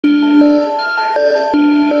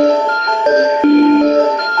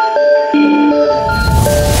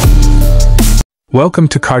Welcome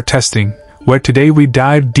to Car Testing, where today we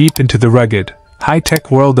dive deep into the rugged,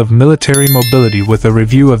 high-tech world of military mobility with a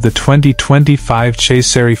review of the 2025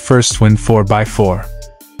 Chaiseri First Win 4x4.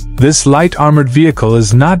 This light armored vehicle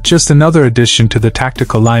is not just another addition to the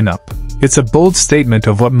tactical lineup, it's a bold statement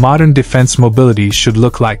of what modern defense mobility should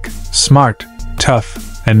look like: smart,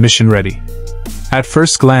 tough, and mission-ready. At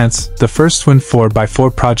first glance, the First Win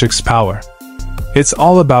 4x4 project's power. It's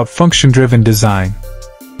all about function-driven design.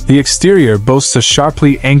 The exterior boasts a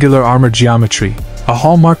sharply angular armor geometry, a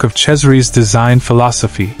hallmark of Chaiseri's design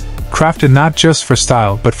philosophy, crafted not just for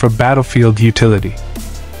style but for battlefield utility.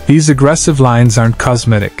 These aggressive lines aren't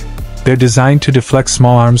cosmetic. They're designed to deflect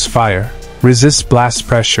small arms fire, resist blast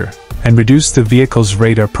pressure, and reduce the vehicle's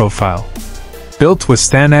radar profile. Built with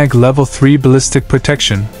STANAG Level 3 ballistic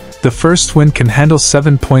protection, the First Win can handle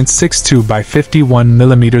 7.62 by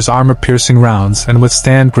 51mm armor-piercing rounds and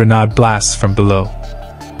withstand grenade blasts from below.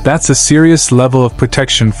 That's a serious level of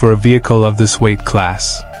protection for a vehicle of this weight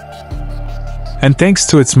class. And thanks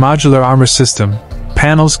to its modular armor system,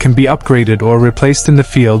 panels can be upgraded or replaced in the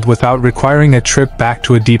field without requiring a trip back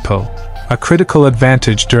to a depot, a critical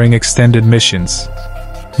advantage during extended missions.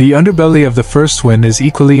 The underbelly of the First Win is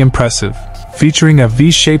equally impressive, featuring a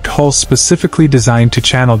V-shaped hull specifically designed to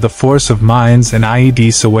channel the force of mines and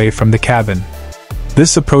IEDs away from the cabin.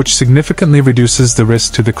 This approach significantly reduces the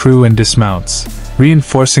risk to the crew and dismounts,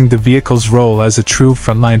 reinforcing the vehicle's role as a true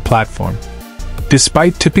frontline platform.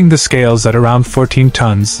 Despite tipping the scales at around 14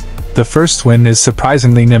 tons, the First Win is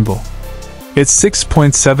surprisingly nimble. Its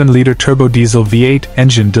 6.7-liter turbo-diesel V8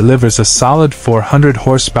 engine delivers a solid 400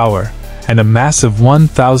 horsepower and a massive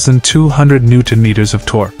 1,200 Nm of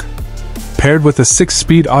torque. Paired with a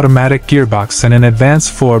 6-speed automatic gearbox and an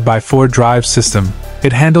advanced 4x4 drive system,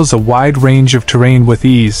 it handles a wide range of terrain with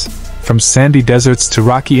ease, from sandy deserts to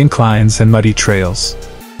rocky inclines and muddy trails.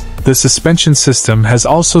 The suspension system has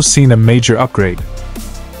also seen a major upgrade.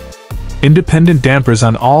 Independent dampers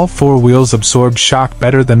on all four wheels absorb shock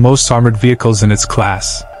better than most armored vehicles in its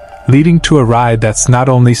class, leading to a ride that's not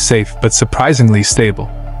only safe but surprisingly stable.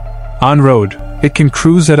 On-road, it can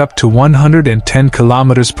cruise at up to 110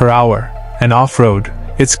 km per hour, and off-road,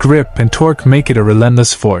 its grip and torque make it a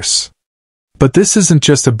relentless force. But this isn't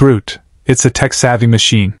just a brute, it's a tech-savvy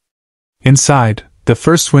machine. Inside, the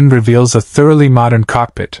First Win reveals a thoroughly modern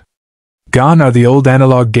cockpit. Gone are the old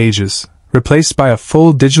analog gauges, replaced by a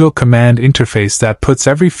full digital command interface that puts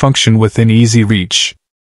every function within easy reach.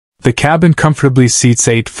 The cabin comfortably seats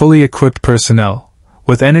 8 fully equipped personnel,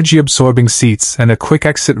 with energy-absorbing seats and a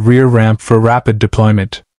quick-exit rear ramp for rapid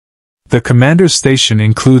deployment. The commander's station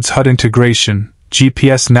includes HUD integration,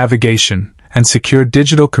 GPS navigation, and secure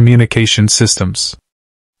digital communication systems.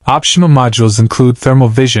 Optional modules include thermal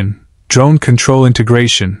vision, drone control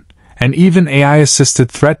integration, and even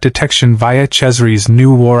AI-assisted threat detection via Chaiseri's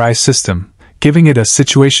new War-Eye system, giving it a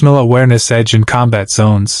situational awareness edge in combat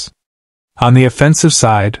zones. On the offensive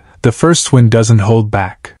side, the First Win doesn't hold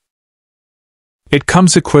back. It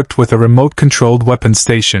comes equipped with a remote-controlled weapon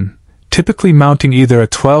station, typically mounting either a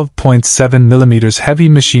 12.7mm heavy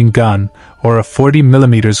machine gun or a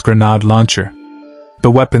 40mm grenade launcher.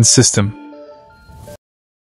 The weapons system,